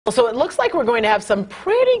So it looks like we're going to have some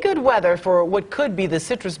pretty good weather for what could be the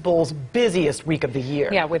Citrus Bowl's busiest week of the year.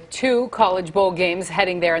 Yeah, with 2 College Bowl games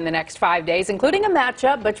heading there in the next 5 days, including a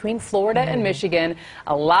matchup between Florida and Michigan.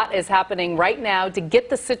 A lot is happening right now to get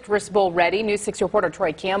the Citrus Bowl ready. News 6 reporter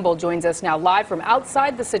Troy Campbell joins us now live from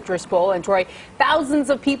outside the Citrus Bowl. And Troy, thousands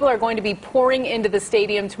of people are going to be pouring into the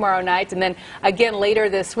stadium tomorrow night and then again later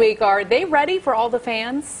this week. Are they ready for all the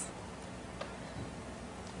fans?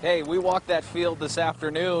 Hey, we walked that field this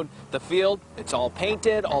afternoon. The field, it's all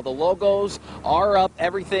painted, all the logos are up,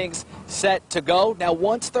 everything's set to go. Now,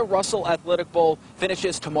 once the Russell Athletic Bowl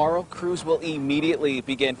finishes tomorrow, crews will immediately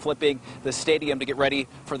begin flipping the stadium to get ready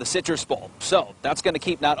for the Citrus Bowl. So that's going to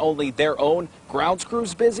keep not only their own grounds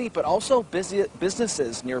crews busy, but also busy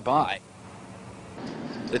businesses nearby.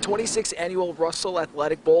 The 26th annual Russell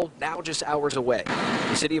Athletic Bowl now just hours away.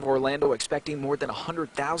 The city of Orlando expecting more than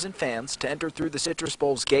 100,000 fans to enter through the Citrus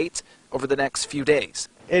Bowl's gates over the next few days.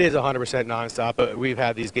 It is 100% nonstop, but we've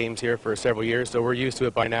had these games here for several years, so we're used to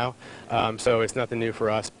it by now. So it's nothing new for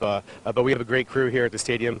us, but we have a great crew here at the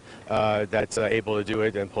stadium that's able to do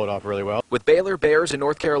it and pull it off really well. With Baylor Bears and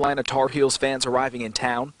North Carolina Tar Heels fans arriving in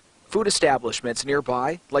town, food establishments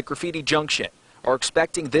nearby, like Graffiti Junction, are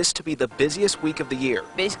expecting this to be the busiest week of the year.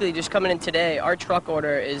 Basically, just coming in today, our truck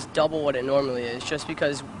order is double what it normally is, just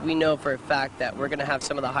because we know for a fact that we're going to have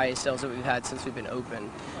some of the highest sales that we've had since we've been open,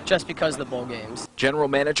 just because of the bowl games. General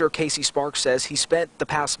Manager Casey Sparks says he spent the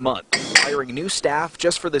past month hiring new staff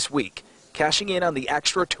just for this week, cashing in on the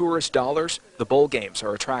extra tourist dollars the bowl games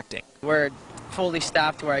are attracting. We're fully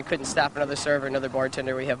staffed where I couldn't staff another server, another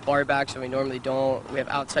bartender. We have bar backs and we normally don't. We have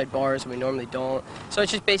outside bars and we normally don't. So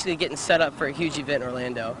it's just basically getting set up for a huge event in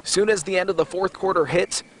Orlando. Soon as the end of the fourth quarter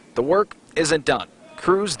hits, the work isn't done.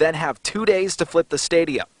 Crews then have 2 days to flip the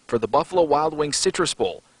stadium for the Buffalo Wild Wings Citrus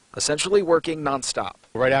Bowl, essentially working nonstop.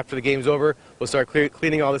 Right after the game's over, we'll start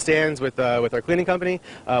cleaning all the stands with our cleaning company.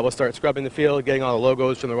 We'll start scrubbing the field, getting all the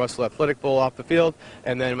logos from the Russell Athletic Bowl off the field,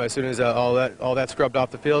 and then as soon as all that scrubbed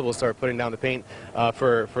off the field, we'll start putting down the paint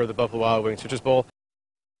for the Buffalo Wild Wings Citrus Bowl.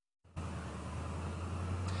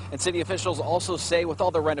 And city officials also say with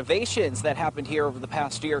all the renovations that happened here over the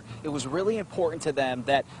past year, it was really important to them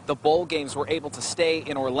that the bowl games were able to stay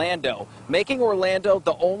in Orlando, making Orlando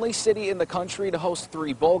the only city in the country to host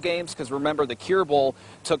 3 bowl games, because remember, the Cure Bowl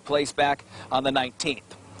took place back on the 19th.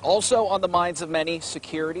 Also on the minds of many,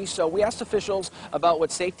 security. So we asked officials about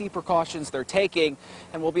what safety precautions they're taking,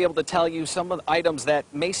 and we'll be able to tell you some of the items that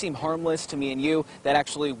may seem harmless to me and you that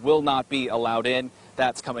actually will not be allowed in.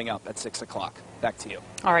 That's coming up at 6 o'clock. Back to you.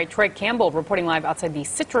 All right, Troy Campbell reporting live outside the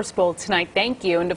Citrus Bowl tonight. Thank you. And